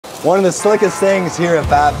One of the slickest things here at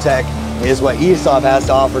Fabtech is what ESAB has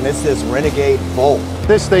to offer, and it's this Renegade Volt.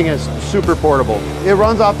 This thing is super portable. It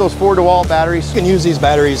runs off those 4-DeWalt batteries. You can use these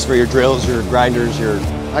batteries for your drills, your grinders, your...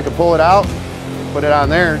 I can pull it out, put it on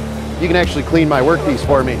there. You can actually clean my workpiece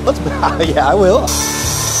for me. Yeah, I will.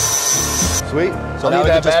 Sweet. So now I'll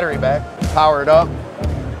need that battery back, power it up.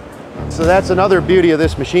 So that's another beauty of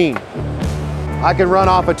this machine. I can run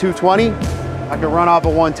off a 220, I can run off a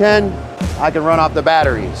 110, I can run off the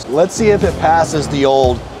batteries. Let's see if it passes the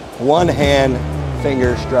old one-hand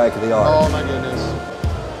finger strike of the art. Oh my goodness.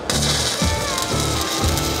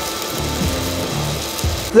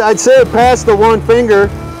 I'd say it passed the one finger.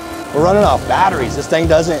 We're running off batteries. This thing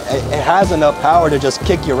doesn't, it has enough power to just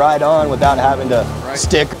kick you right on without having to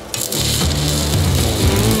stick